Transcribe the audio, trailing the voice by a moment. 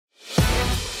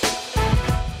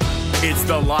It's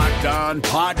the Locked On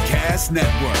Podcast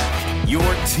Network, your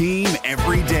team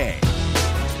every day.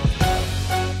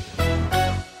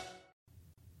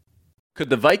 Could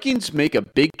the Vikings make a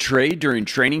big trade during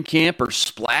training camp or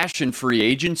splash in free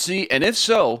agency? And if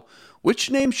so, which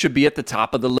name should be at the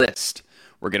top of the list?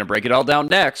 We're going to break it all down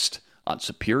next on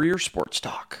Superior Sports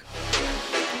Talk.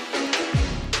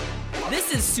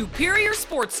 This is Superior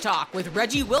Sports Talk with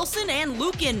Reggie Wilson and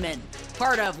Luke Inman,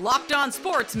 part of Locked On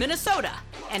Sports Minnesota,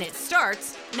 and it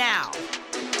starts now.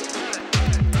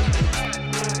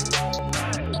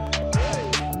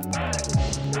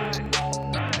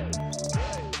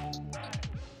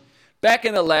 Back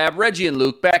in the lab, Reggie and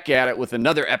Luke back at it with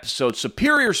another episode.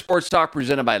 Superior Sports Talk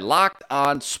presented by Locked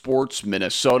On Sports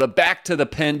Minnesota. Back to the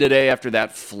pen today after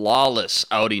that flawless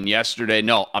outing yesterday.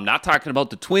 No, I'm not talking about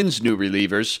the Twins' new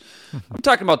relievers. I'm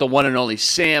talking about the one and only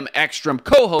Sam Ekstrom,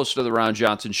 co-host of the Ron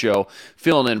Johnson Show,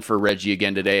 filling in for Reggie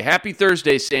again today. Happy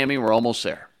Thursday, Sammy. We're almost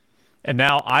there. And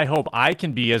now I hope I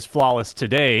can be as flawless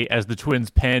today as the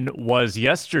Twins' pen was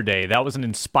yesterday. That was an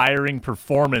inspiring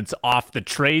performance off the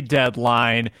trade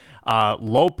deadline.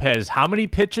 Lopez, how many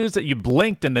pitches that you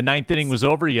blinked and the ninth inning was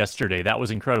over yesterday? That was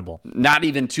incredible. Not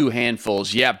even two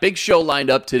handfuls. Yeah, big show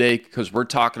lined up today because we're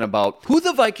talking about who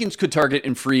the Vikings could target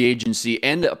in free agency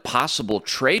and a possible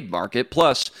trade market.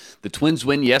 Plus, the Twins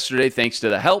win yesterday thanks to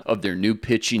the help of their new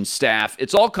pitching staff.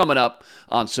 It's all coming up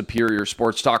on Superior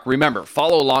Sports Talk. Remember,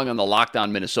 follow along on the Locked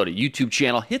On Minnesota YouTube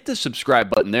channel. Hit the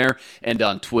subscribe button there. And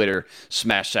on Twitter,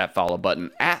 smash that follow button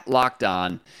at Locked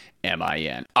On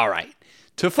MIN. All right.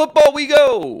 To football we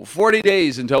go. 40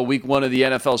 days until week 1 of the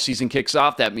NFL season kicks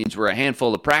off. That means we're a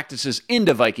handful of practices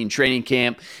into Viking training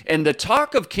camp. And the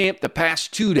talk of camp the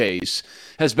past 2 days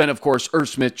has been, of course, Irv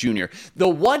Smith Jr., the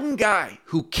one guy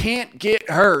who can't get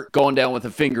hurt going down with a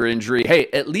finger injury. Hey,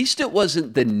 at least it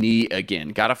wasn't the knee again.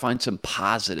 Got to find some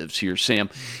positives here,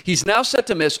 Sam. He's now set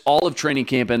to miss all of training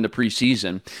camp and the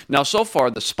preseason. Now, so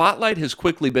far, the spotlight has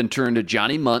quickly been turned to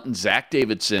Johnny Munt and Zach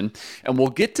Davidson, and we'll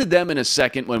get to them in a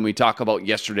second when we talk about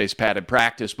yesterday's padded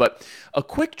practice. But a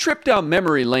quick trip down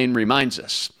memory lane reminds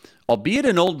us, albeit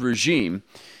an old regime,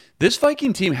 this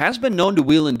Viking team has been known to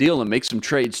wheel and deal and make some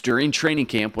trades during training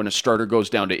camp when a starter goes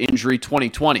down to injury.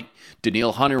 2020,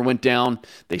 Daniil Hunter went down.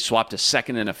 They swapped a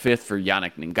second and a fifth for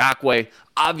Yannick Ngakoue.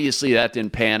 Obviously, that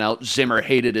didn't pan out. Zimmer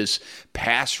hated his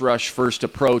pass rush first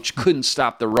approach, couldn't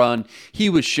stop the run. He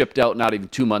was shipped out not even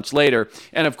 2 months later.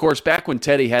 And, of course, back when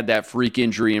Teddy had that freak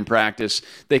injury in practice,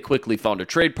 they quickly found a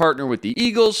trade partner with the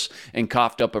Eagles and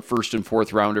coughed up a first and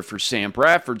fourth rounder for Sam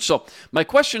Bradford. So my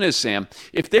question is, Sam,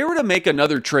 if they were to make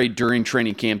another trade during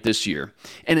training camp this year,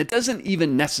 and it doesn't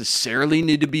even necessarily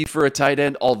need to be for a tight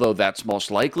end, although that's most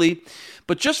likely,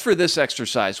 but just for this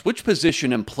exercise, which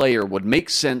position and player would make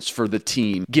sense for the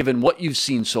team given what you've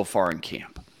seen so far in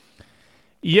camp?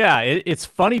 Yeah, it's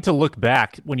funny to look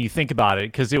back when you think about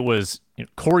it because it was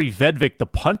Corey Vedvik, the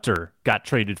punter, got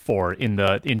traded for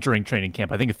during training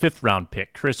camp. I think a 5th round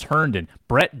pick. Chris Herndon,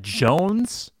 Brett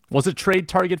Jones was a trade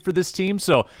target for this team.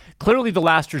 So clearly the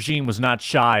last regime was not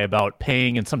shy about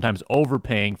paying and sometimes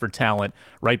overpaying for talent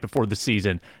right before the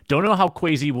season. Don't know how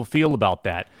Kwesi will feel about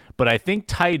that, but I think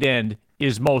tight end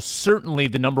is most certainly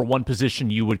the number one position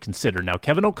you would consider. Now,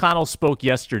 Kevin O'Connell spoke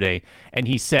yesterday, and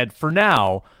he said, for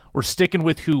now, we're sticking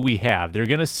with who we have. They're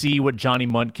going to see what Johnny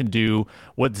Munt can do,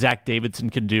 what Zach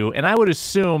Davidson can do, and I would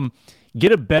assume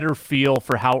get a better feel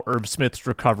for how Irv Smith's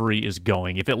recovery is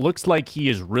going. If it looks like he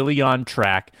is really on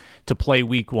track to play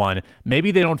week 1, maybe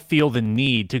they don't feel the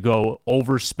need to go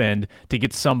overspend to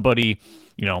get somebody,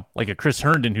 like a Chris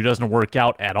Herndon who doesn't work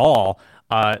out at all.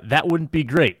 That wouldn't be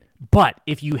great. But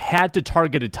if you had to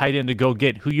target a tight end to go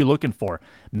get, who you looking for?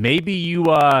 Maybe you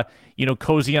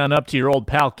cozy on up to your old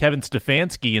pal Kevin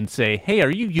Stefanski and say, hey, are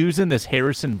you using this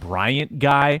Harrison Bryant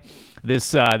guy,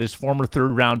 this former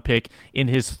 3rd round pick in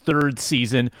his 3rd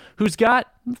season, who's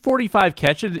got 45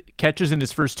 catches in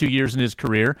his first 2 years in his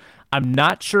career? I'm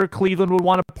not sure Cleveland would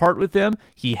want to part with him.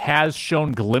 He has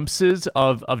shown glimpses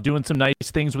of doing some nice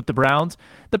things with the Browns.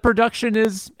 The production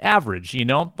is average,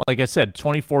 Like I said,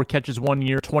 24 catches 1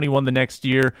 year, 21 the next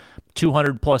year,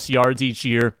 200-plus yards each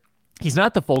year. He's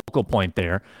not the focal point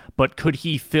there, but could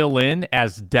he fill in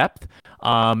as depth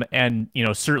and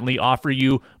certainly offer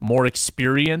you more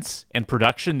experience and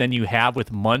production than you have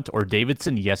with Munt or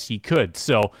Davidson? Yes, he could.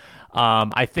 So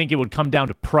I think it would come down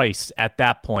to price at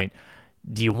that point.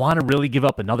 Do you want to really give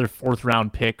up another 4th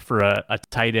round pick for a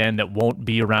tight end that won't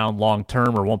be around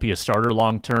long-term or won't be a starter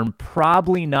long-term?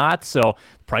 Probably not. So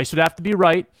price would have to be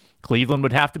right. Cleveland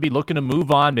would have to be looking to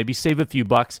move on, maybe save a few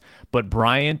bucks. But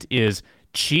Bryant is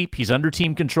cheap. He's under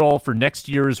team control for next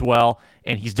year as well,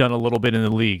 and he's done a little bit in the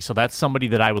league. So that's somebody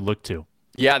that I would look to.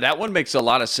 Yeah, that one makes a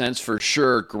lot of sense for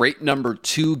sure. Great number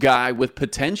 2 guy with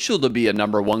potential to be a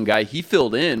number 1 guy. He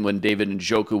filled in when David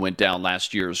Njoku went down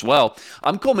last year as well.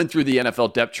 I'm combing through the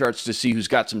NFL depth charts to see who's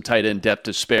got some tight end depth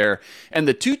to spare. And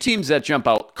the 2 teams that jump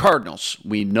out, Cardinals.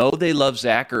 We know they love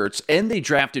Zach Ertz, and they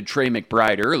drafted Trey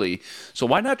McBride early. So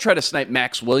why not try to snipe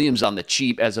Max Williams on the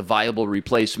cheap as a viable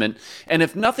replacement? And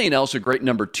if nothing else, a great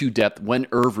number 2 depth when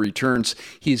Irv returns.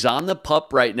 He's on the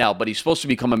pup right now, but he's supposed to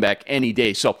be coming back any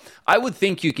day. So I would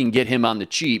think you can get him on the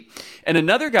cheap. And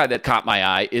another guy that caught my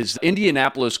eye is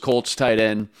Indianapolis Colts tight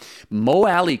end Mo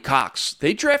Alley Cox.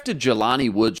 They drafted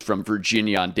Jelani Woods from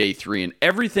Virginia on day 3, and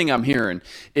everything I'm hearing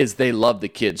is they love the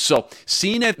kid. So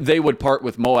seeing if they would part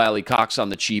with Mo Alley Cox on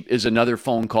the cheap is another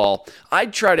phone call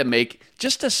I'd try to make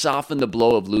just to soften the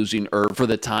blow of losing Irv for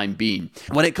the time being.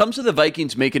 When it comes to the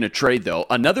Vikings making a trade, though,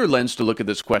 another lens to look at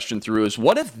this question through is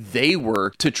what if they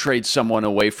were to trade someone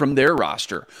away from their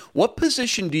roster? What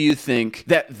position do you think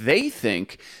that they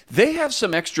have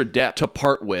some extra depth to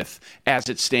part with as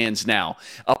it stands now?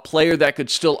 A player that could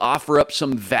still offer up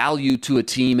some value to a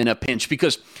team in a pinch,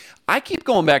 because I keep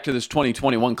going back to this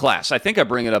 2021 class. I think I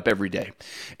bring it up every day.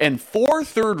 And 4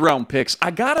 third-round picks,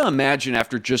 I got to imagine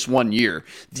after just 1 year,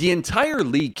 the entire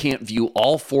league can't view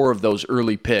all 4 of those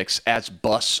early picks as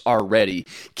busts already.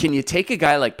 Can you take a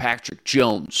guy like Patrick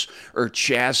Jones or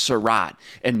Chaz Surratt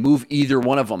and move either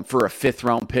one of them for a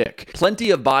 5th-round pick? Plenty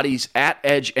of bodies at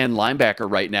edge and linebacker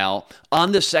right now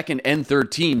on the 2nd and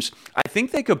 3rd teams. I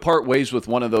think they could part ways with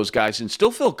one of those guys and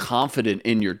still feel confident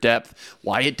in your depth.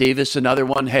 Wyatt Davis, another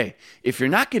one. Hey, if you're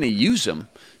not going to use him,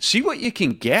 see what you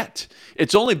can get.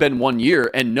 It's only been 1 year,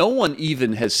 and no one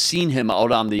even has seen him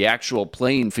out on the actual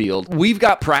playing field. We've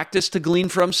got practice to glean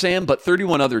from, Sam, but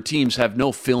 31 other teams have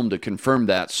no film to confirm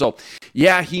that. So,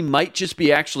 yeah, he might just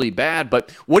be actually bad,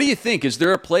 but what do you think? Is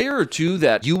there a player or two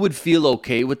that you would feel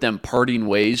okay with them parting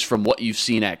ways from what you've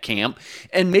seen at camp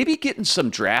and maybe getting some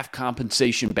draft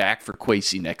compensation back for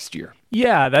Kwesi next year?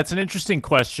 Yeah, that's an interesting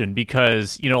question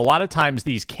because, a lot of times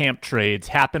these camp trades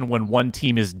happen when one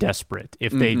team is desperate.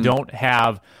 If they don't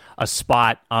have a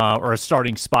spot or a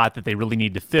starting spot that they really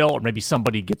need to fill, or maybe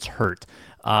somebody gets hurt,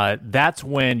 that's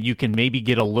when you can maybe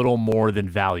get a little more than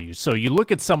value. So you look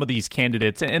at some of these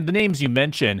candidates, and the names you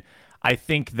mentioned, I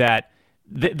think that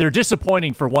they're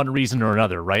disappointing for one reason or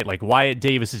another, right? Like Wyatt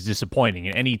Davis is disappointing,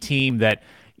 and any team that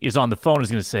is on the phone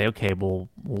is going to say, okay, well,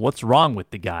 what's wrong with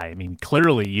the guy? I mean,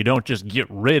 clearly you don't just get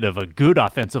rid of a good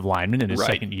offensive lineman in his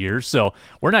second year, so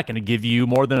we're not going to give you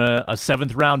more than a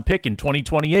 7th-round pick in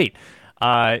 2028.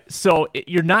 So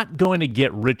you're not going to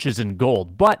get riches and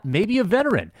gold, but maybe a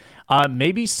veteran,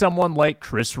 maybe someone like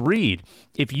Chris Reed.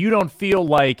 If you don't feel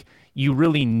like you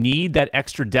really need that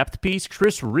extra depth piece,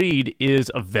 Chris Reed is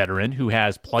a veteran who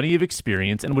has plenty of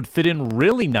experience and would fit in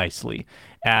really nicely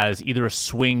as either a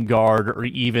swing guard or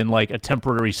even like a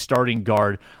temporary starting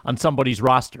guard on somebody's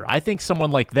roster. I think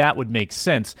someone like that would make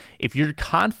sense if you're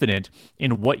confident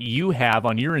in what you have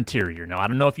on your interior. Now, I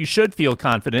don't know if you should feel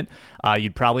confident.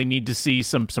 You'd probably need to see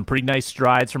some pretty nice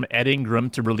strides from Ed Ingram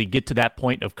to really get to that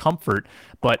point of comfort.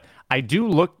 But I do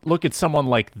look at someone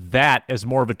like that as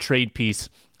more of a trade piece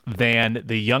than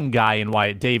the young guy in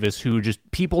Wyatt Davis, who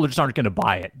people just aren't going to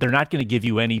buy it. They're not going to give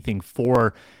you anything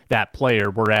for that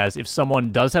player. Whereas if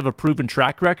someone does have a proven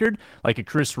track record, like a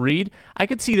Chris Reed, I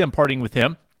could see them parting with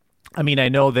him. I mean, I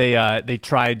know they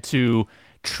tried to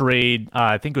trade,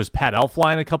 I think it was Pat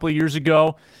Elflein a couple of years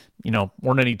ago.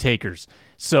 Weren't any takers.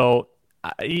 So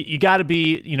you got to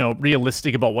be,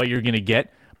 realistic about what you're going to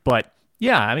get. But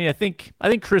yeah, I mean, I think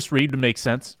Chris Reed would make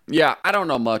sense. Yeah, I don't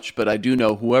know much, but I do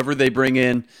know whoever they bring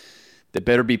in, they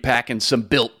better be packing some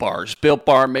Built Bars. Built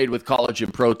Bar made with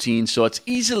collagen protein, so it's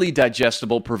easily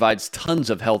digestible, provides tons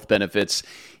of health benefits.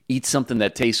 Eat something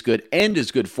that tastes good and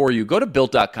is good for you. Go to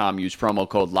Built.com, use promo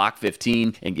code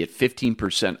LOCK15 and get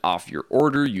 15% off your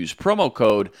order. Use promo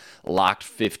code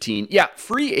LOCKed15. Yeah,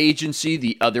 free agency,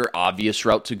 the other obvious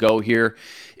route to go here.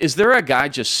 Is there a guy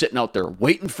just sitting out there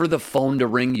waiting for the phone to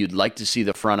ring you'd like to see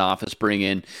the front office bring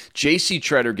in? J.C.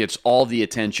 Treader gets all the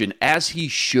attention, as he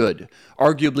should.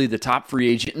 Arguably the top free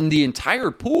agent in the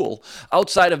entire pool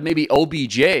outside of maybe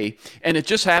OBJ, and it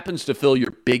just happens to fill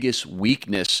your biggest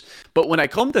weakness. But when I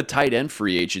come to tight end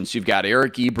free agents, you've got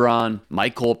Eric Ebron,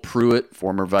 Michael Pruitt,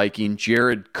 former Viking,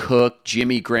 Jared Cook,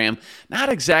 Jimmy Graham. Not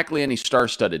exactly any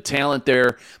star-studded talent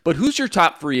there, but who's your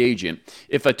top free agent?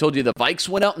 If I told you the Vikes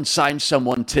went out and signed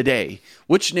someone today,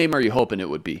 which name are you hoping it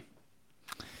would be?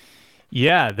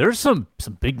 Yeah, there's some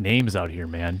big names out here,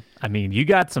 man. I mean, you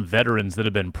got some veterans that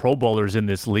have been Pro Bowlers in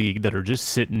this league that are just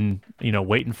sitting,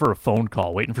 waiting for a phone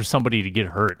call, waiting for somebody to get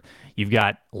hurt. You've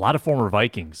got a lot of former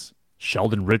Vikings,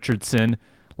 Sheldon Richardson,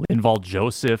 Linval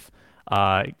Joseph,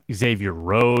 Xavier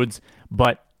Rhodes.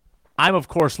 But I'm, of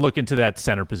course, looking to that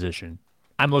center position.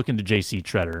 I'm looking to J.C.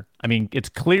 Tretter. I mean, it's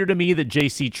clear to me that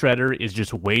J.C. Tretter is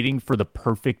just waiting for the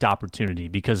perfect opportunity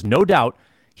because no doubt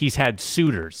he's had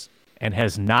suitors and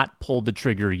has not pulled the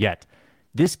trigger yet.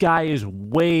 This guy is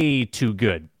way too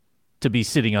good to be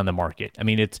sitting on the market. I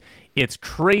mean, it's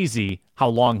crazy how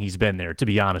long he's been there, to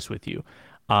be honest with you.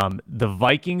 The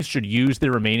Vikings should use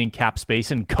their remaining cap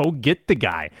space and go get the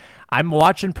guy. I'm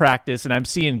watching practice, and I'm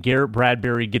seeing Garrett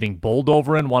Bradbury getting bowled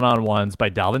over in one-on-ones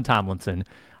by Dalvin Tomlinson.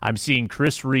 I'm seeing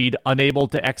Chris Reed unable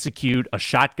to execute a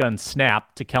shotgun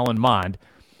snap to Kellen Mond.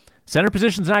 Center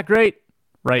position's not great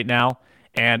right now,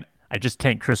 and I just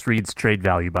tanked Chris Reed's trade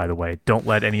value, by the way. Don't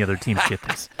let any other teams get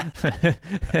this.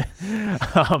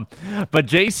 But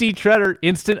J.C. Tretter,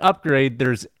 instant upgrade.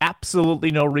 There's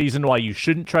absolutely no reason why you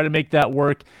shouldn't try to make that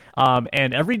work.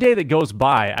 And every day that goes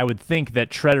by, I would think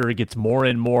that Tretter gets more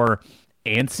and more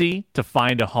antsy to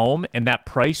find a home, and that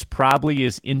price probably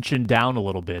is inching down a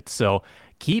little bit. So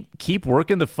keep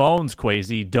working the phones,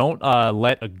 Kwesi. Don't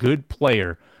let a good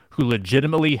player who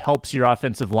legitimately helps your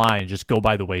offensive line just go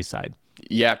by the wayside.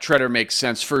 Yeah, Tretter makes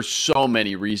sense for so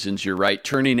many reasons. You're right.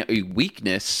 Turning a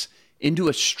weakness into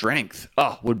a strength.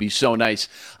 Oh, would be so nice.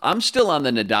 I'm still on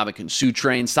the Ndamukong Suh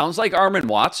train. Sounds like Armon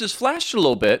Watts has flashed a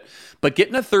little bit, but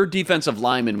getting a third defensive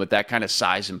lineman with that kind of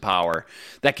size and power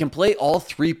that can play all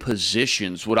three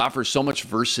positions would offer so much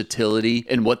versatility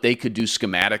in what they could do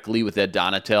schematically with Ed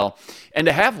Donatel. And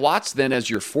to have Watts then as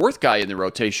your fourth guy in the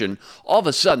rotation, all of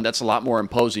a sudden that's a lot more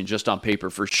imposing just on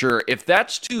paper for sure. If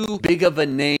that's too big of a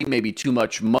name, maybe too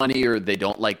much money, or they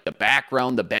don't like the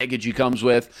background, the baggage he comes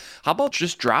with, how about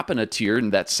just dropping a tier in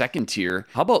that second tier?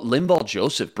 How about Linval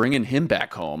Joseph, bringing him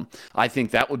back home? I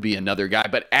think that would be another guy.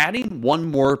 But adding one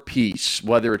more piece,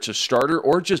 whether it's a starter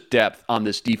or just depth on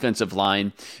this defensive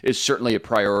line, is certainly a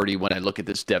priority when I look at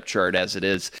this depth chart as it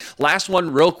is. Last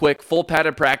one, real quick, full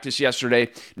padded practice yesterday.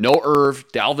 No Irv,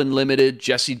 Dalvin limited,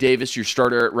 Jesse Davis, your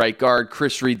starter at right guard,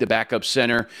 Chris Reed, the backup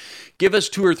center. Give us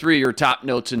 2 or 3 of your top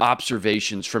notes and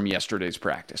observations from yesterday's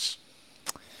practice.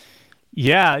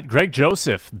 Yeah, Greg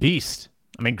Joseph, beast.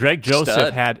 I mean, Greg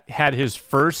Joseph had his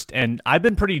first, and I've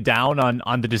been pretty down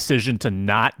on the decision to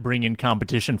not bring in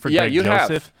competition for Greg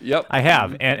Joseph. Have. Yep. I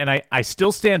have, and I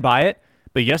still stand by it.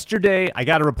 But yesterday, I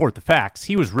got to report the facts.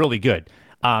 He was really good.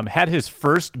 Had his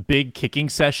first big kicking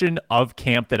session of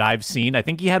camp that I've seen. I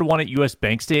think he had one at US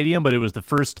Bank Stadium, but it was the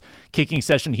first kicking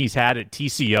session he's had at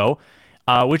TCO,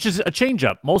 which is a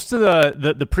changeup. Most of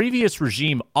the previous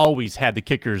regime always had the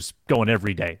kickers going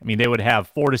every day. I mean, they would have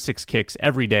 4 to 6 kicks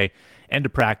every day, end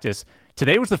of practice.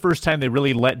 Today was the first time they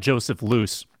really let Joseph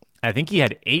loose. I think he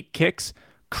had 8 kicks,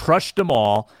 crushed them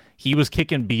all. He was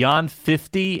kicking beyond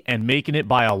 50 and making it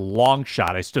by a long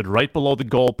shot. I stood right below the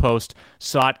goalpost,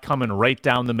 saw it coming right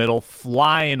down the middle,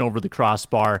 flying over the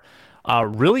crossbar.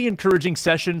 Really encouraging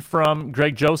session from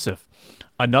Greg Joseph.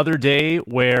 Another day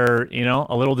where,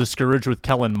 a little discouraged with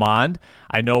Kellen Mond.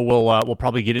 I know we'll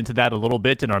probably get into that a little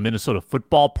bit in our Minnesota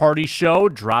football party show,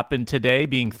 dropping today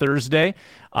being Thursday.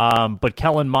 But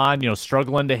Kellen Mond,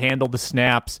 struggling to handle the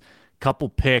snaps, couple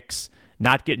picks,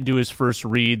 not getting to his first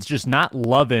reads, just not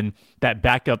loving that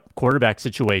backup quarterback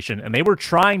situation. And they were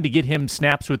trying to get him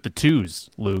snaps with the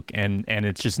twos, Luke, and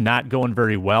it's just not going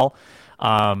very well.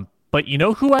 But you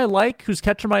know who I like, who's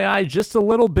catching my eye just a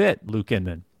little bit, Luke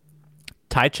Inman?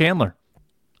 Ty Chandler.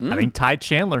 I think Ty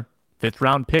Chandler,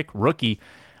 5th-round pick, rookie,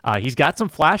 he's got some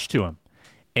flash to him.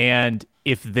 And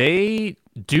if they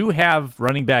do have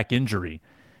running back injury,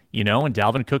 and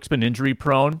Dalvin Cook's been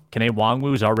injury-prone, Kene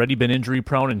Nwangwu's already been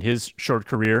injury-prone in his short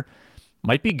career,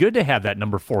 might be good to have that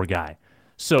number 4 guy.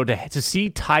 So to see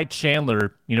Ty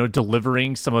Chandler,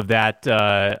 delivering some of that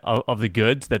of the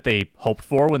goods that they hoped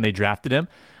for when they drafted him,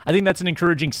 I think that's an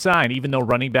encouraging sign. Even though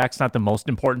running back's not the most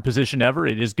important position ever,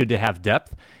 it is good to have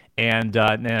depth. And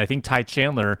I think Ty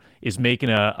Chandler is making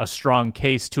a strong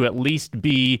case to at least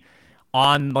be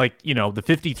on the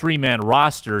 53-man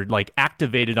roster,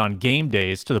 activated on game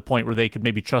days to the point where they could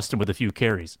maybe trust him with a few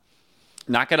carries.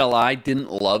 Not going to lie,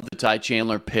 didn't love the Ty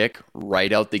Chandler pick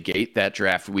right out the gate that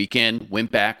draft weekend.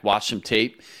 Went back, watched some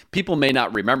tape. People may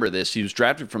not remember this. He was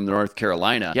drafted from North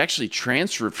Carolina. He actually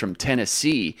transferred from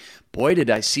Tennessee. Boy, did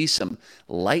I see some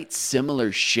light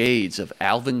similar shades of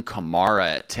Alvin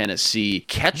Kamara at Tennessee.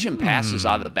 Catching passes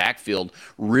out of the backfield.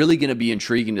 Really going to be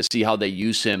intriguing to see how they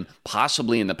use him,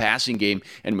 possibly in the passing game.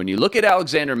 And when you look at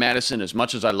Alexander Mattison, as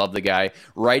much as I love the guy,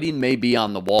 writing may be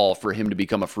on the wall for him to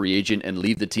become a free agent and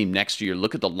leave the team next year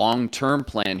look at the long-term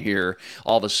plan here,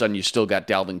 all of a sudden you still got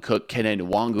Dalvin Cook, Kene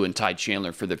Nwangu, and Ty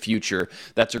Chandler for the future.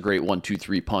 That's a great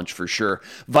 1-2-3 punch for sure.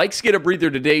 Vikes get a breather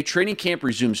today. Training camp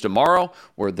resumes tomorrow,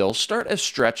 where they'll start a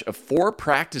stretch of 4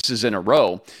 practices in a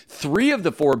row, 3 of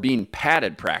the 4 being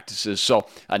padded practices. So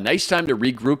a nice time to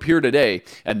regroup here today.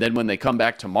 And then when they come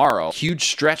back tomorrow, huge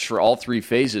stretch for all 3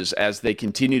 phases as they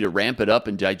continue to ramp it up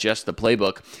and digest the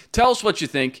playbook. Tell us what you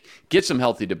think. Get some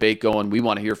healthy debate going. We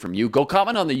want to hear from you. Go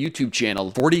comment on the YouTube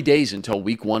channel. 40 days until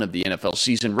week 1 of the NFL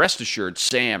season. Rest assured,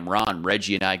 Sam, Ron,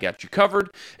 Reggie, and I got you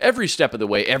covered every step of the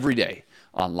way, every day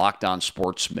on Locked On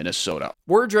Sports Minnesota.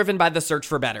 We're driven by the search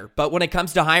for better, but when it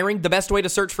comes to hiring, the best way to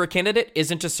search for a candidate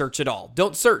isn't to search at all.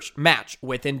 Don't search, match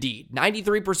with Indeed.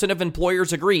 93% of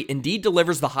employers agree Indeed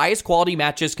delivers the highest quality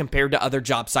matches compared to other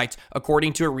job sites,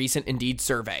 according to a recent Indeed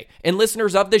survey. And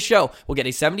listeners of this show will get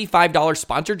a $75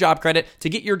 sponsored job credit to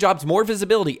get your jobs more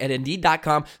visibility at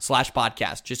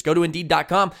Indeed.com/podcast. Just go to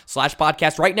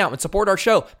Indeed.com/podcast right now and support our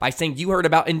show by saying you heard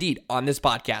about Indeed on this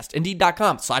podcast.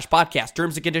 Indeed.com/podcast.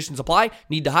 Terms and conditions apply.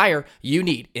 Need to hire? You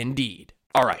need Indeed.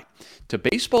 All right, to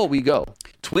baseball we go.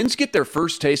 Twins get their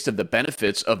first taste of the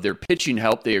benefits of their pitching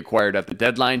help they acquired at the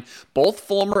deadline. Both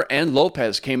Fulmer and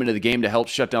Lopez came into the game to help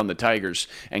shut down the Tigers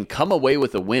and come away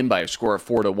with a win by a score of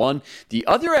 4-1. The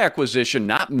other acquisition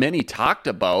not many talked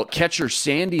about, catcher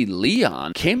Sandy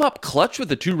Leon, came up clutch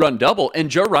with a 2-run double, and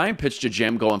Joe Ryan pitched a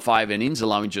gem going 5 innings,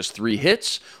 allowing just 3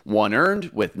 hits, 1 earned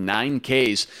with 9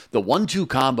 Ks. The 1-2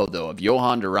 combo, though, of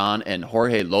Johan Duran and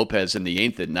Jorge Lopez in the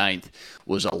 8th and 9th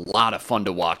was a lot of fun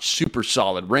to watch. Super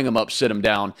solid. Ring them up, sit them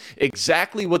down.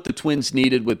 Exactly what the Twins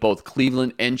needed, with both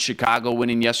Cleveland and Chicago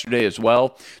winning yesterday as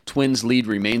well. Twins lead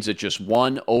remains at just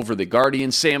 1 over the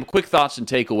Guardians. Sam, quick thoughts and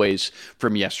takeaways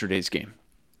from yesterday's game.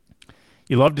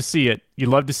 You love to see it. You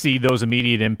love to see those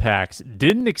immediate impacts.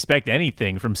 Didn't expect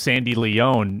anything from Sandy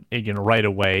Leon, right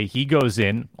away. He goes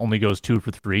in, only goes 2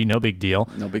 for 3, no big deal.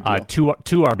 No big deal.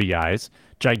 Two RBIs,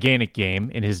 gigantic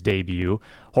game in his debut.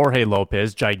 Jorge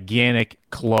Lopez, gigantic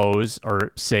close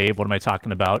or save. What am I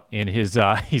talking about? In his,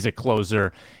 he's a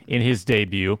closer in his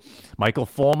debut. Michael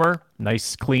Fulmer,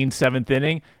 nice clean 7th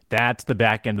inning. That's the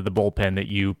back end of the bullpen that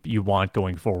you want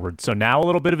going forward. So now a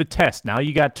little bit of a test. Now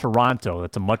you got Toronto.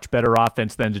 That's a much better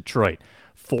offense than Detroit.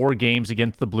 4 games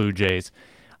against the Blue Jays.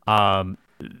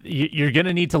 You're going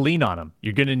to need to lean on them.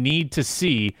 You're going to need to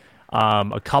see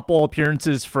a couple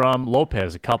appearances from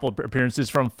Lopez, a couple appearances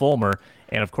from Fulmer,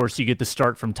 and of course you get the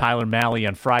start from Tyler Mahle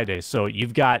on Friday. So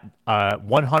you've got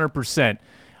 100%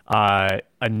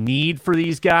 a need for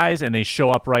these guys, and they show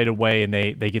up right away and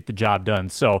they get the job done.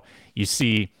 So you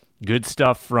see good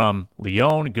stuff from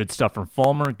Leon, good stuff from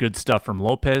Fulmer, good stuff from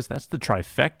Lopez. That's the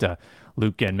trifecta,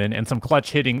 Luke Inman, and some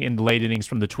clutch hitting in the late innings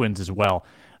from the Twins as well.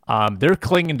 They're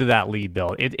clinging to that lead,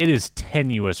 Bill. It is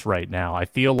tenuous right now. I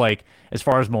feel like as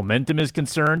far as momentum is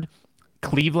concerned,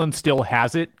 Cleveland still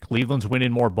has it. Cleveland's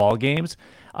winning more ball games.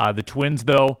 The Twins,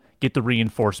 though, get the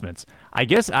reinforcements. I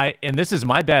guess and this is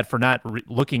my bad for not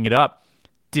looking it up.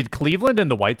 Did Cleveland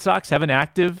and the White Sox have an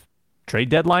active trade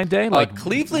deadline day?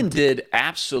 Cleveland did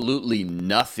absolutely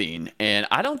nothing, and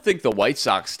I don't think the White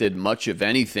Sox did much of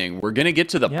anything. We're going to get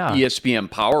to the ESPN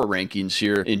power rankings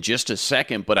here in just a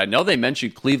second, but I know they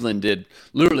mentioned Cleveland did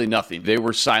literally nothing. They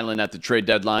were silent at the trade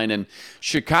deadline, and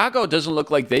Chicago doesn't look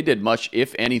like they did much,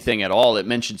 if anything at all. It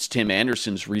mentions Tim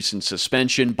Anderson's recent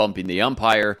suspension, bumping the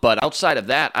umpire, but outside of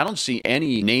that, I don't see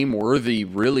any name-worthy,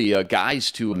 really,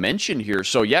 guys to mention here.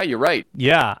 So, yeah, you're right.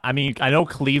 Yeah, I mean, I know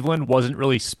Cleveland wasn't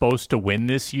really supposed to win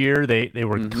this year. They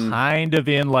were kind of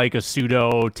in like a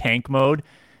pseudo tank mode.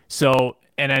 So,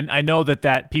 and I know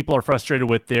that people are frustrated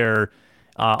with their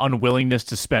unwillingness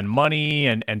to spend money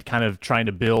and kind of trying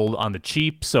to build on the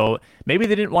cheap. So maybe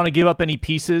they didn't want to give up any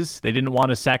pieces. They didn't want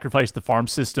to sacrifice the farm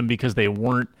system because they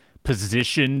weren't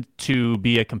positioned to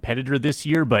be a competitor this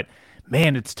year. But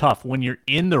man, it's tough when you're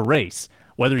in the race,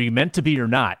 whether you meant to be or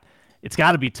not. It's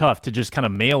got to be tough to just kind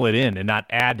of mail it in and not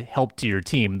add help to your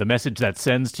team, the message that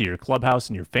sends to your clubhouse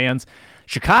and your fans.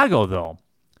 Chicago, though,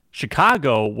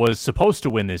 Chicago was supposed to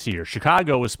win this year.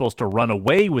 Chicago was supposed to run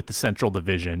away with the Central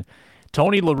Division.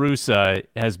 Tony La Russa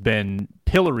has been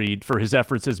pilloried for his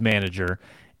efforts as manager,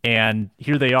 and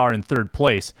here they are in 3rd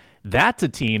place. That's a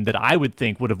team that I would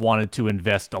think would have wanted to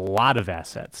invest a lot of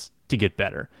assets to get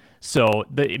better. So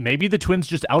maybe the Twins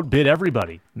just outbid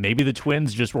everybody. Maybe the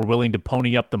Twins just were willing to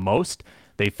pony up the most.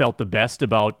 They felt the best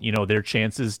about, their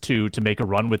chances to make a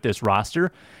run with this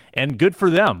roster. And good for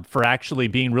them for actually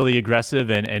being really aggressive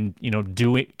and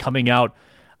coming out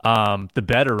the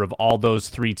better of all those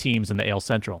three teams in the AL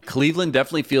Central. Cleveland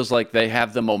definitely feels like they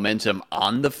have the momentum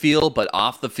on the field, but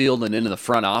off the field and into the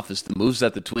front office, the moves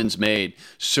that the Twins made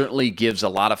certainly gives a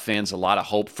lot of fans a lot of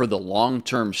hope for the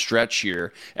long-term stretch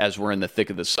here as we're in the thick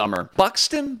of the summer.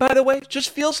 Buxton, by the way, just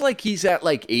feels like he's at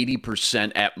like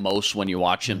 80% at most when you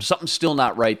watch him. Something's still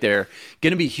not right there.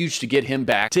 Going to be huge to get him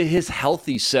back to his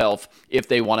healthy self if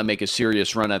they want to make a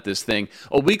serious run at this thing.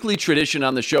 A weekly tradition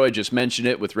on the show, I just mentioned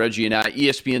it with Reggie and I.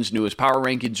 ESPN's newest power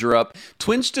rankings are up.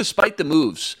 Twins, despite the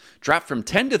moves, dropped from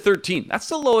 10 to 13. That's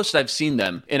the lowest I've seen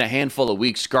them in a handful of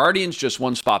weeks. Guardians just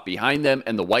one spot behind them,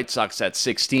 and the White Sox at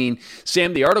 16.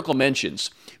 Sam, the article mentions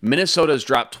Minnesota's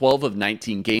dropped 12 of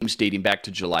 19 games dating back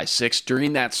to July 6th.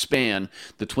 During that span,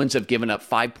 the Twins have given up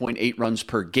 5.8 runs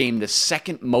per game, the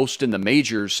second most in the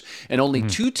majors, and only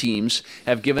two teams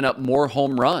have given up more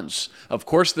home runs. Of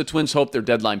course, the Twins hope their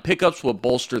deadline pickups will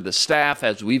bolster the staff,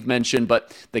 as we've mentioned,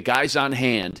 but the guys on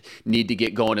hand need to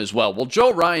get going as well. Well,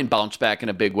 Joe Ryan bounced back in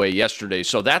a big way yesterday,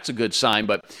 so that's a good sign,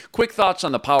 but quick thoughts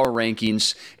on the power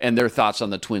rankings and their thoughts on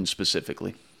the Twins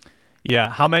specifically.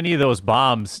 Yeah, how many of those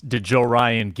bombs did Joe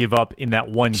Ryan give up in that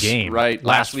one game? Right,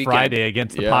 last weekend. Friday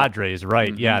against the Padres.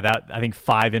 Right, yeah, that I think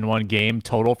 5 in one game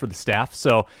total for the staff.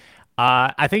 So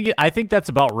I think that's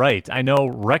about right. I know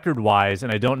record-wise,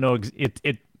 and I don't know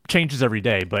it changes every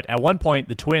day, but at one point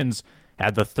the Twins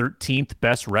had the 13th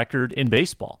best record in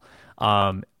baseball.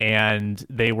 And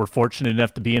they were fortunate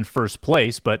enough to be in first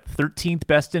place, but 13th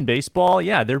best in baseball.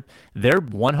 Yeah, they're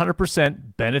 100%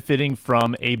 benefiting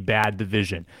from a bad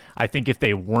division. I think if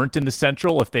they weren't in the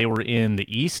Central, if they were in the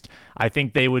East, I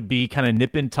think they would be kind of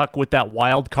nip and tuck with that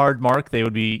wild card mark. They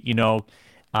would be,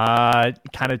 kind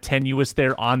of tenuous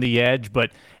there on the edge.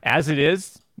 But as it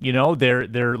is,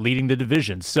 they're leading the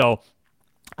division. So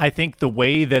I think the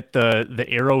way that the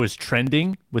arrow is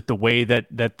trending with the way that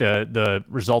the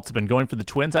results have been going for the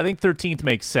Twins, I think 13th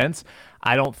makes sense.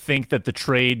 I don't think that the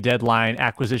trade deadline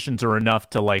acquisitions are enough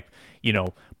to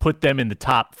put them in the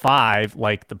top 5,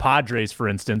 like the Padres, for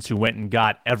instance, who went and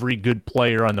got every good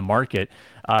player on the market.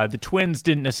 The Twins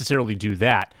didn't necessarily do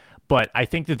that, but I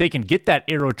think that they can get that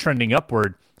arrow trending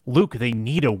upward. Luke, they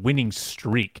need a winning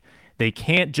streak. They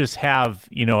can't just have,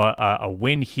 a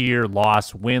win here,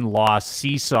 loss, win, loss,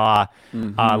 seesaw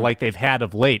like they've had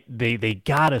of late. They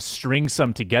got to string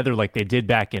some together like they did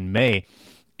back in May,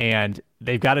 and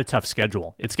they've got a tough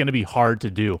schedule. It's going to be hard to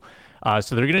do.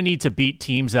 So they're going to need to beat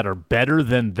teams that are better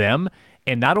than them,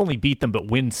 and not only beat them, but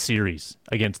win series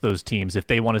against those teams if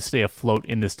they want to stay afloat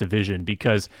in this division,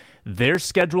 because their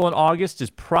schedule in August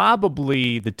is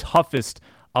probably the toughest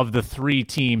of the three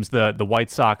teams, the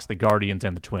White Sox, the Guardians,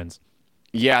 and the Twins.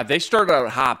 Yeah, they started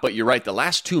out hot, but you're right. The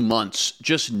last 2 months,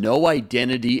 just no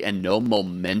identity and no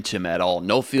momentum at all.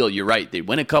 No feel. You're right. They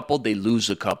win a couple, they lose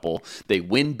a couple. They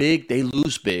win big, they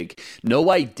lose big.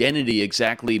 No identity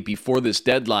exactly before this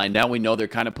deadline. Now we know they're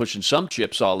kind of pushing some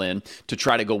chips all in to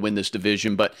try to go win this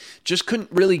division, but just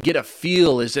couldn't really get a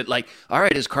feel. Is it like, all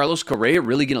right, is Carlos Correa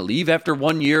really going to leave after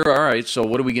 1 year? All right, so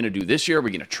what are we going to do this year? Are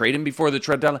we going to trade him before the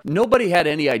trade deadline? Nobody had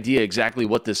any idea exactly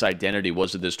what this identity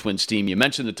was of this Twins team. You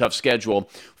mentioned the tough schedule.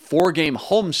 4-game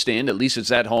homestand, at least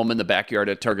it's at home in the backyard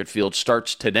at Target Field,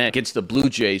 starts today against the Blue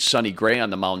Jays. Sonny Gray on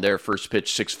the mound there, first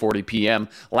pitch 6:40 p.m.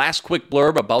 Last quick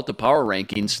blurb about the power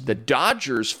rankings. The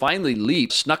Dodgers finally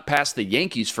leaped, snuck past the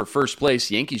Yankees for first place.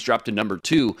 The Yankees dropped to number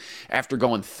 2 after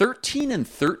going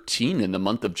 13-13 in the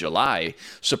month of July.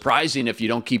 Surprising if you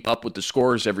don't keep up with the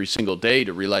scores every single day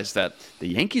to realize that the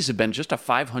Yankees have been just a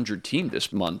 500 team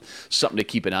this month. Something to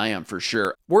keep an eye on for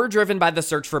sure. We're driven by the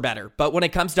search for better, but when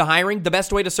it comes to hiring, the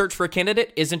best way to search for a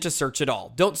candidate isn't to search at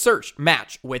all. Don't search,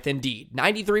 match with Indeed.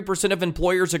 93% of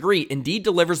employers agree Indeed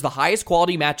delivers the highest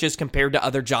quality matches compared to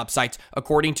other job sites,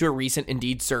 according to a recent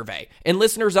Indeed survey. And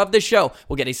listeners of this show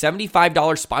will get a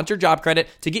 $75 sponsored job credit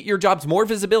to get your jobs more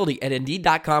visibility at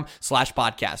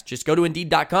Indeed.com/podcast. Just go to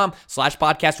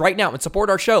Indeed.com/podcast right now and support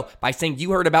our show by saying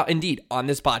you heard about Indeed on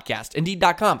this podcast.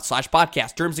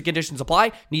 Indeed.com/podcast. Terms and conditions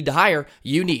apply. Need to hire?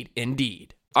 You need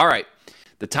Indeed. All right.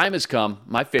 The time has come.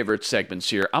 My favorite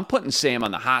segments here. I'm putting Sam on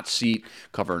the hot seat,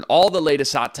 covering all the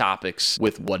latest hot topics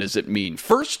with What Does It Mean?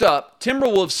 First up,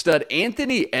 Timberwolves stud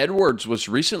Anthony Edwards was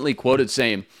recently quoted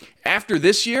saying, "After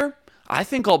this year, I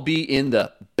think I'll be in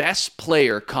the best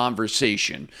player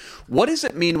conversation." What does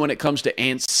it mean when it comes to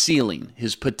Ant's ceiling,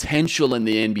 his potential in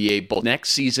the NBA, both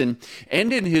next season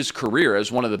and in his career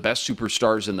as one of the best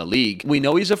superstars in the league? We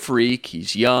know he's a freak,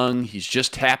 he's young, he's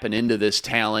just tapping into this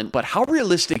talent, but how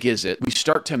realistic is it we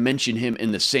start to mention him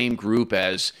in the same group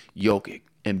as Jokic,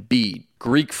 Embiid,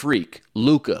 Greek Freak,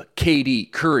 Luka,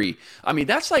 KD, Curry. I mean,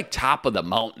 that's like top of the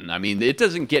mountain. I mean, it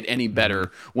doesn't get any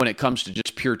better when it comes to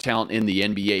just pure talent in the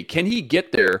NBA. Can he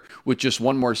get there with just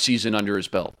one more season under his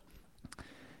belt?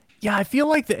 Yeah, I feel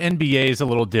like the NBA is a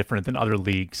little different than other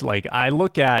leagues. Like, I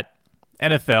look at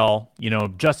NFL,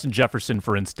 Justin Jefferson,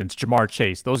 for instance, Jamar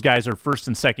Chase. Those guys are first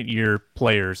and second year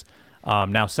players,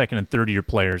 now second and third year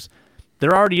players.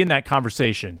 They're already in that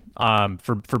conversation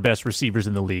for best receivers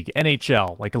in the league.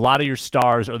 NHL, like a lot of your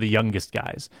stars are the youngest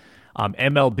guys.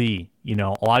 MLB,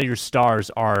 a lot of your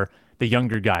stars are the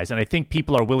younger guys. And I think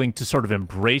people are willing to sort of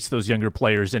embrace those younger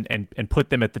players and put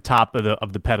them at the top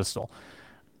of the pedestal.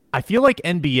 I feel like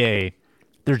NBA,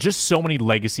 there's just so many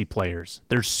legacy players.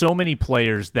 There's so many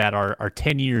players that are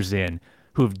 10 years in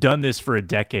who have done this for a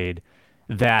decade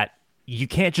that you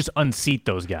can't just unseat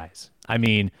those guys. I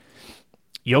mean,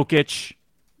 Jokic,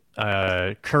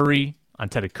 Curry,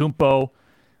 Antetokounmpo,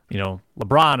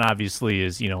 LeBron obviously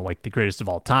is, like the greatest of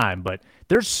all time, but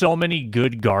there's so many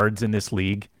good guards in this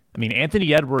league. I mean,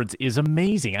 Anthony Edwards is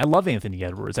amazing. I love Anthony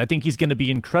Edwards. I think he's going to be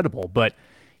incredible, but,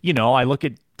 I look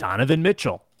at Donovan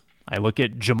Mitchell. I look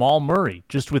at Jamal Murray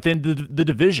just within the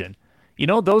division.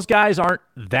 Those guys aren't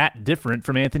that different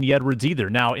from Anthony Edwards either.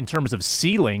 Now, in terms of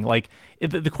ceiling, like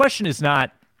the question is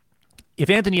not if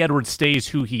Anthony Edwards stays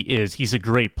who he is, he's a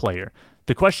great player.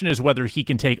 The question is whether he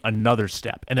can take another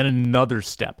step and then another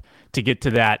step to get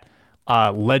to that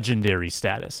legendary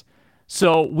status.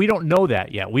 So we don't know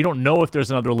that yet. We don't know if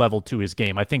there's another level to his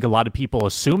game. I think a lot of people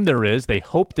assume there is. They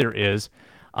hope there is.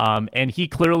 And he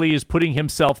clearly is putting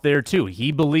himself there too.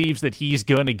 He believes that he's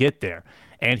going to get there,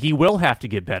 and he will have to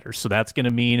get better. So that's going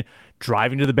to mean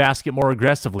driving to the basket more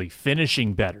aggressively,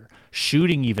 finishing better,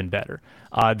 shooting even better.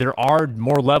 There are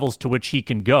more levels to which he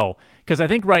can go. Because I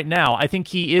think right now,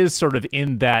 he is sort of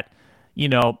in that,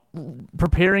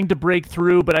 preparing to break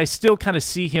through, but I still kind of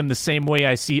see him the same way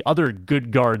I see other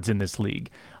good guards in this league.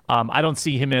 I don't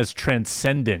see him as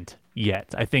transcendent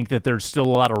yet. I think that there's still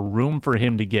a lot of room for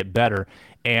him to get better.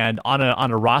 And on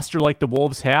a roster like the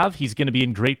Wolves have, he's going to be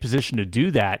in great position to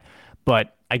do that.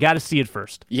 But I got to see it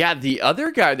first. Yeah, the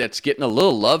other guy that's getting a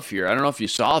little love here, I don't know if you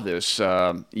saw this.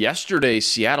 Yesterday,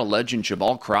 Seattle legend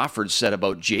Jamal Crawford said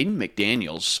about Jaden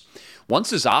McDaniels,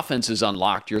 once his offense is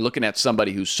unlocked, you're looking at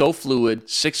somebody who's so fluid,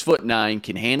 6'9",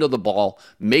 can handle the ball,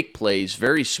 make plays,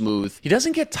 very smooth. He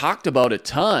doesn't get talked about a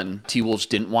ton. T-Wolves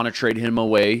didn't want to trade him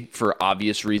away for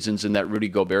obvious reasons in that Rudy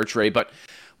Gobert trade, but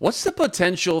what's the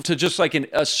potential to just like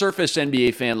a surface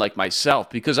NBA fan like myself?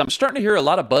 Because I'm starting to hear a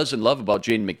lot of buzz and love about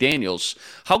Jaden McDaniels.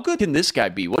 How good can this guy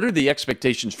be? What are the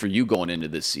expectations for you going into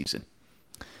this season?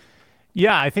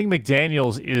 Yeah, I think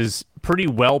McDaniels is pretty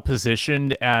well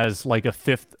positioned as like a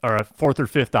fourth or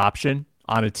fifth option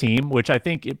on a team, which I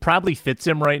think it probably fits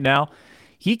him right now.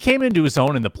 He came into his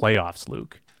own in the playoffs,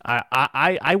 Luke.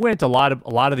 I went a lot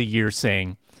of the year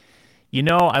saying,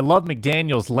 I love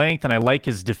McDaniels' length and I like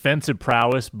his defensive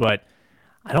prowess, but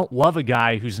I don't love a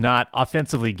guy who's not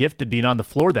offensively gifted being on the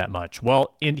floor that much.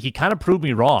 Well, he kind of proved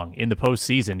me wrong in the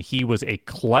postseason. He was a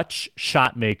clutch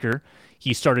shot maker.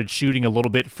 He started shooting a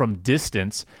little bit from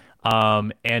distance.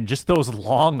 And just those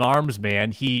long arms,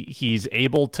 man, he's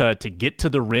able to get to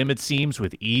the rim, it seems,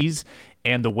 with ease.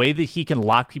 And the way that he can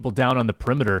lock people down on the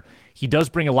perimeter, he does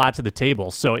bring a lot to the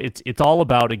table. So it's all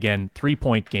about, again,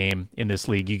 three-point game in this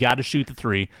league. You got to shoot the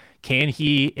three. Can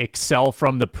he excel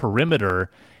from the perimeter,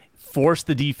 force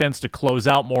the defense to close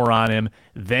out more on him,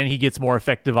 then he gets more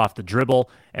effective off the dribble,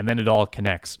 and then it all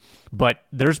connects. But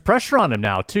there's pressure on him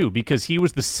now, too, because he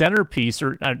was the centerpiece,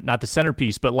 or not the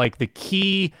centerpiece, but like the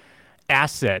key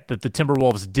asset that the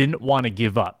Timberwolves didn't want to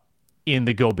give up in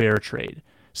the Gobert trade.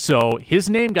 So his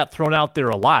name got thrown out there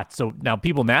a lot. So now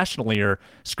people nationally are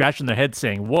scratching their heads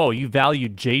saying, whoa, you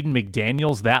valued Jaden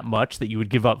McDaniels that much that you would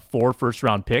give up 4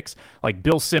 first-round picks? Like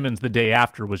Bill Simmons the day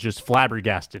after was just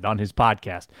flabbergasted on his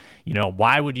podcast.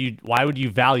 Why would you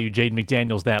value Jaden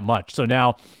McDaniels that much? So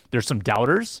now there's some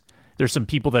doubters. There's some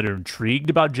people that are intrigued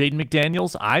about Jaden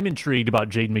McDaniels. I'm intrigued about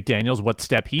Jaden McDaniels, what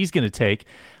step he's going to take.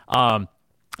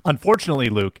 Unfortunately,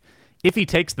 Luke, if he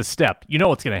takes the step, you know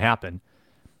what's going to happen.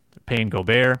 They're paying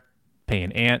Gobert,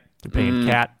 paying Ant, they're paying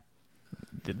Cat.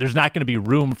 There's not going to be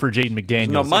room for Jaden McDaniels. There's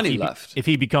no money left if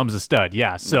he becomes a stud.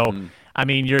 Yeah. So I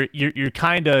mean,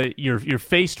 you're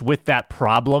faced with that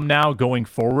problem now going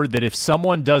forward. That if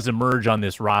someone does emerge on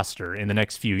this roster in the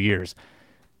next few years,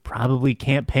 probably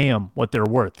can't pay them what they're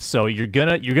worth. So you're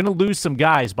gonna lose some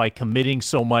guys by committing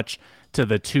so much to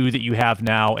the 2 that you have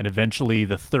now, and eventually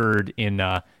the 3rd in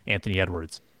Anthony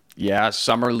Edwards. Yeah,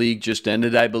 Summer League just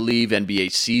ended, I believe.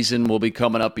 NBA season will be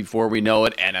coming up before we know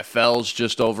it. NFL's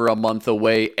just over a month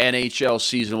away. NHL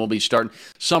season will be starting.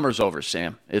 Summer's over,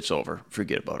 Sam. It's over.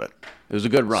 Forget about it. It was a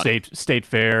good run. State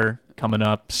Fair coming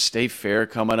up. State Fair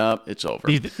coming up. It's over.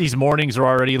 These mornings are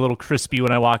already a little crispy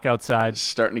when I walk outside.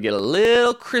 Starting to get a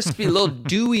little crispy, a little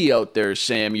dewy out there,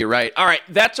 Sam. You're right. All right,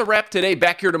 that's a wrap today.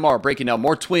 Back here tomorrow, breaking down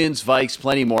more Twins, Vikes,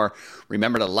 plenty more.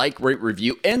 Remember to like, rate,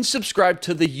 review, and subscribe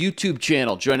to the YouTube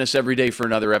channel. Join us every day for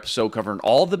another episode covering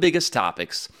all the biggest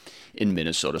topics in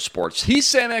Minnesota sports. He's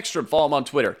Sam Ekstrom. Follow him on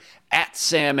Twitter,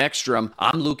 @Sam Ekstrom.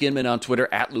 I'm Luke Inman on Twitter,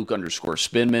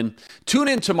 @Luke_Spinman. Tune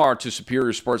in tomorrow to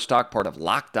Superior Sports Talk, part of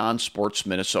Locked On Sports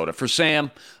Minnesota. For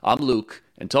Sam, I'm Luke.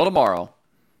 Until tomorrow,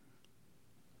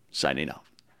 signing out.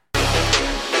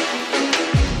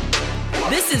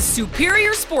 This is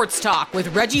Superior Sports Talk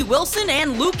with Reggie Wilson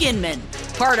and Luke Inman,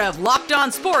 part of Locked On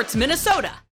Sports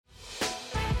Minnesota.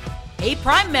 Hey,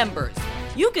 Prime members,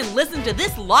 you can listen to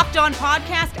this Locked On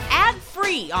podcast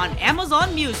ad-free on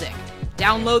Amazon Music.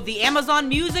 Download the Amazon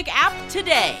Music app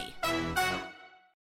today.